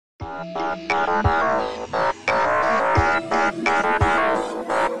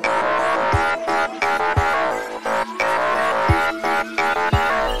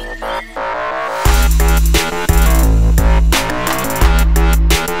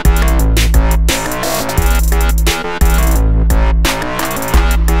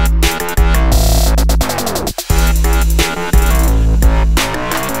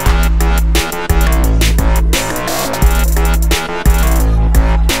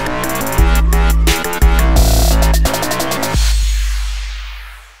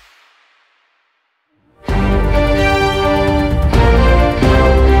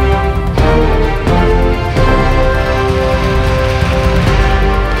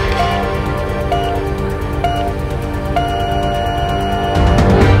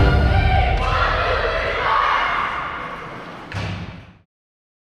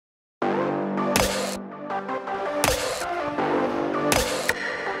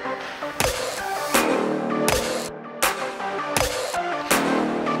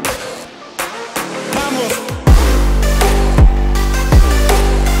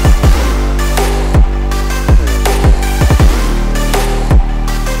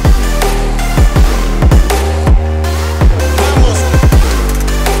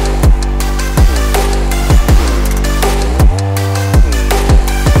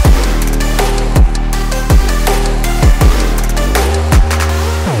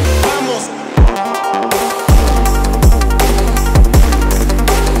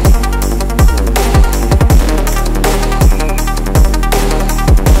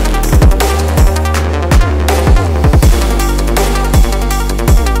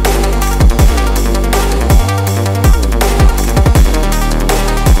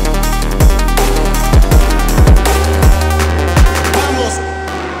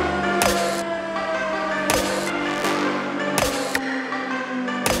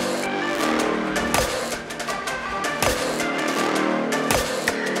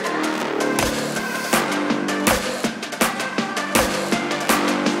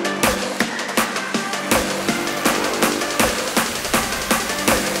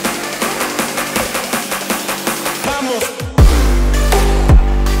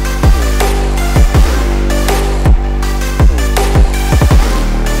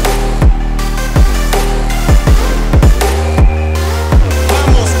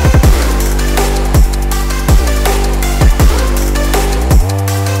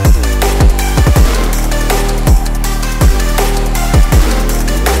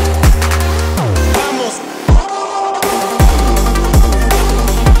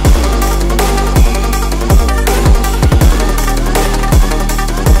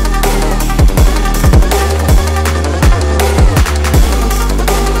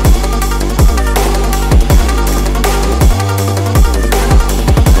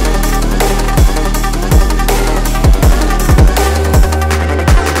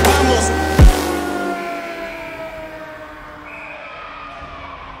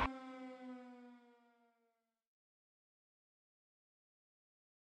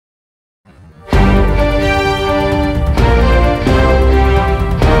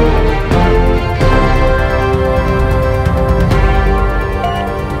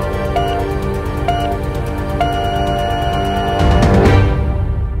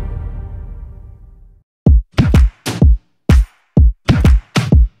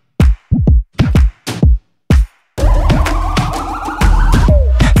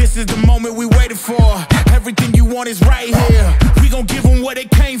want is right here. We gon' give them what they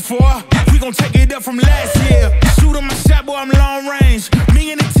came for. We gon' take it up from last year. Shoot 'em my shot, boy, I'm long range.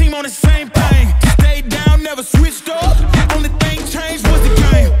 Me and the team on the same thing. Stayed down, never switched up. Only thing changed was the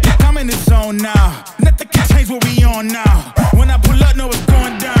game. I'm in the zone now. Nothing can change what we on now. When I pull up, know it's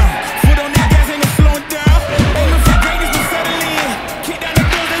going down. Foot on the gas, ain't no slowing down. Aiming for greatness, we settle in. Kick down the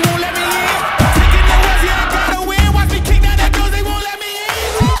doors, they won't let me in. Taking the West, yeah, I gotta win. Watch me kick down the doors, they won't let me in.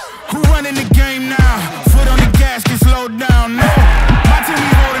 Who running the game now? Foot on the gas, can slow down. No, my team, we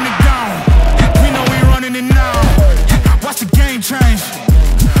holding it down. We know we running it now. Watch the game change.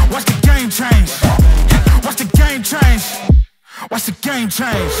 Watch the game change. Watch the game change. Watch the game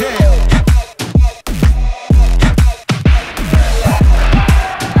change, yeah.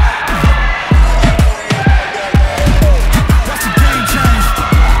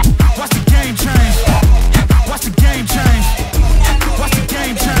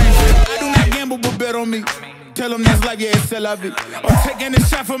 Tell them that's life, yeah, it's la vie. I'm taking a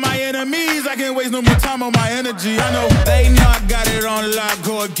shot for my enemies. I can't waste no more time on my energy. I know they know I got it on lock.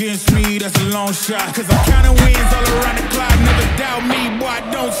 Go against me, that's a long shot. Cause I'm counting wins all around the clock. Never doubt me, boy,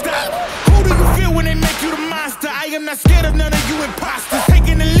 don't stop. Who do you feel when they make you the monster? I am not scared of none of you imposters.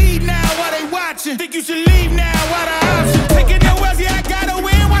 Taking the lead now. option. Think you should leave now, what an option. Taking the wells, yeah, I gotta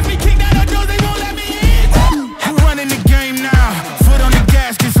win. Watch me kick down the doors, they won't let me in. We're running the game now. Foot on the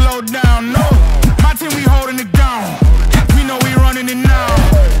gas, can slow down, no. My team, we holding it down. We know we running it now.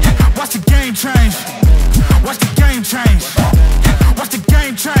 Watch the game change. Watch the game change. Watch the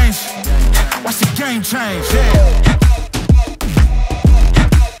game change. Watch the game change, yeah.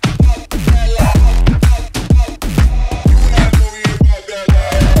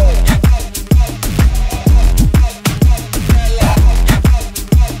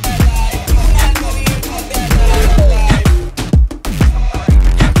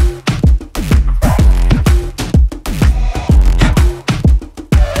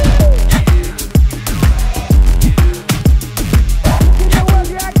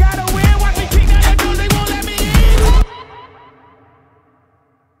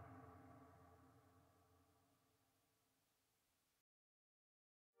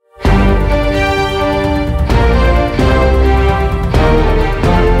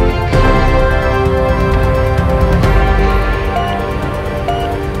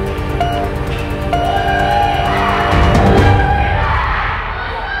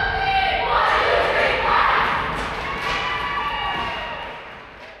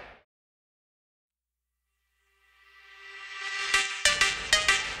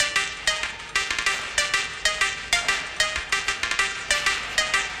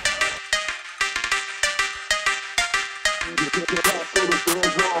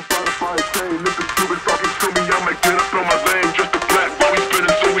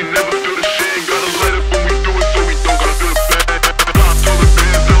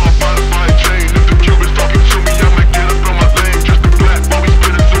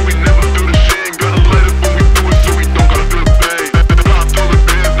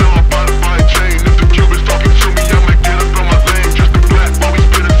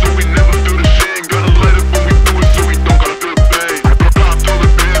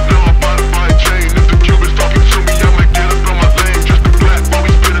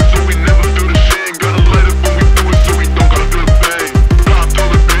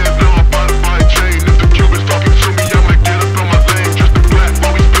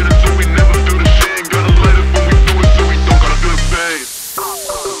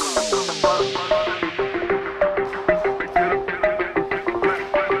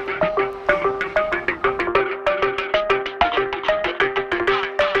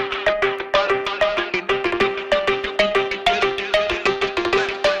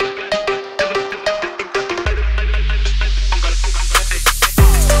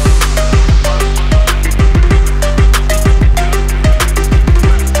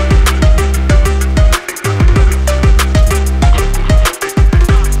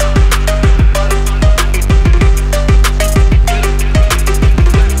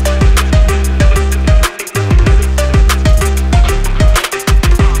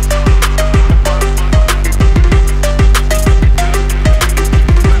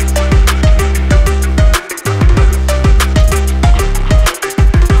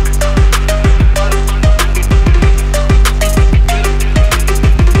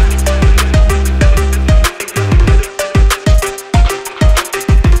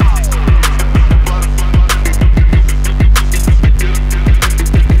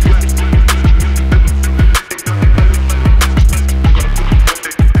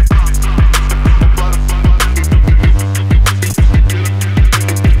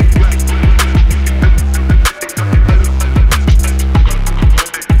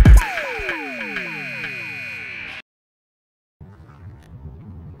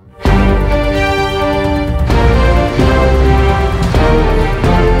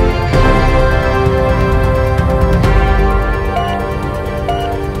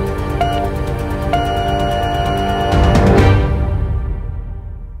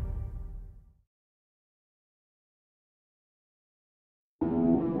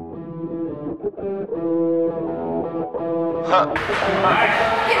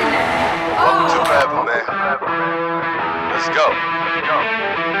 Welcome to forever, man. Let's go.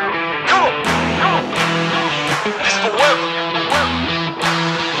 Come on. This forever.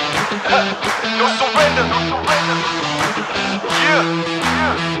 No surrender. Yeah.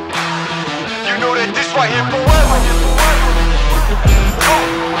 You know that this right here forever.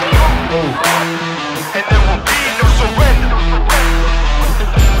 And there will be no surrender.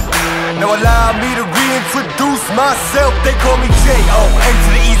 Now allow me to reintroduce myself. They call me J.O. A to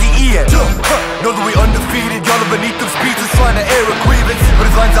the easy E. Know that we undefeated, y'all are beneath them speeches trying to air a grievance. But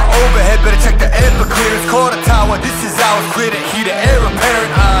his lines are overhead, better check the air for clearance. Call the tower, this is ours, clear the heat, the air apparent.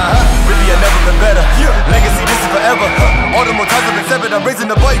 Really, I've never been better. Legacy, this is forever. All the more times I've been severed, I'm raising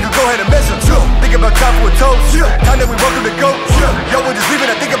the bar, you can go ahead and measure. Think about time for a toast, time that we welcome to go. Yo, we're just leaving,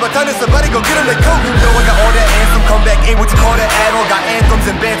 I think about time that somebody go get them their coat. You know I got all that anthem, come back in, what you call that add-on. Got anthems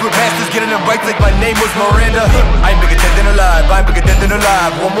and bands with masters, getting them right like my name was Miranda. I ain't bigger dead than alive, I ain't bigger dead than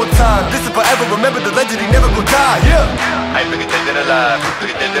alive. One more time, this is forever, remember the legend, he never gon' die, I ain't bigger dead than alive,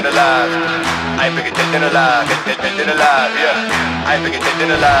 bigger dead than alive. I ain't bigger dead than alive, dead than alive, I ain't bigger dead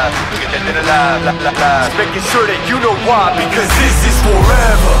than alive, bigger dead than alive, Just making sure that you know why, because this is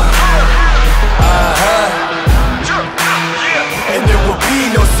forever. And there will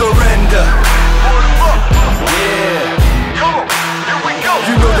be no surrender.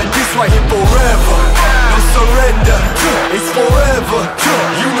 You know that this right here forever. No surrender, it's forever.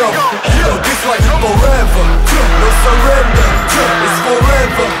 You know this right here forever. No surrender, it's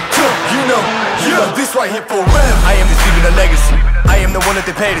forever. You know this right here forever. I am just leaving a legacy. I am the one that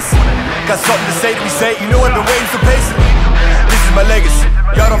they paid us. Got something to say to me, say. You know I've been waiting so patiently. This is my legacy.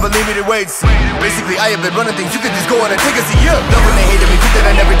 Y'all don't believe me, then wait. Basically, I have been running things. You can just go on and take a seat. Love when they hated me, put that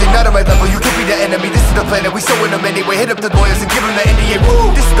on everything. Not on my level, you can't be the enemy. This is the plan that we showing them anyway. Hit up the lawyers and give them the NDA.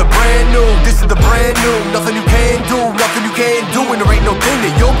 Woo! This is the brand new. This is the brand new. Nothing you can do, nothing you can't do. And there ain't no thing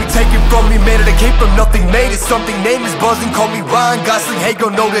that you'll be taking from me. Man, that came from nothing made it something. Name is buzzing, call me Ryan Gosling. Hey,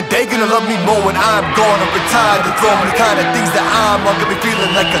 gon' know that they gonna love me more when I'm gone. I'm retired, the throne, the kind of things that I'm gonna be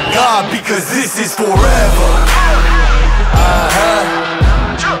feeling like a god, because this is forever.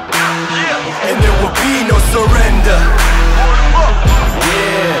 And there will be no surrender.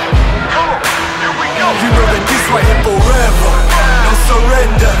 You know that this right here forever. No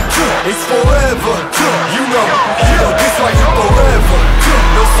surrender, it's forever. You know this right here forever.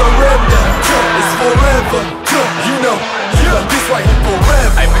 No surrender, it's forever. You know this right here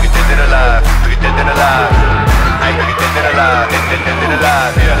forever. I ain't bigger dead than alive, bigger dead than alive. I ain't bigger dead than alive, dead than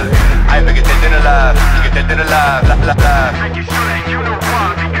alive, I ain't bigger dead than alive, bigger dead than alive, Making sure that you know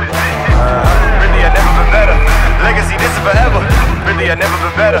why, because really I've never been better. Legacy, this is forever. Really I've never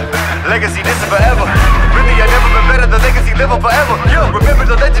been better. Legacy, this is forever. Really I've never been better. The legacy live on forever. Remember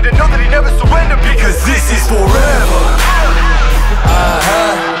the legend and know that he never surrendered, because this is forever.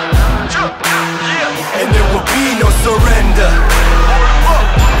 And there will be no surrender.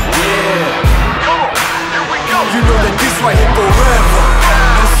 You know that this right here forever.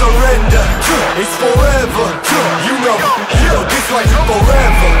 No surrender, it's forever. You know this right here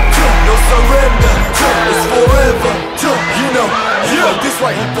forever. No surrender, it's forever. You know this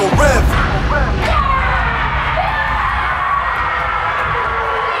right here forever.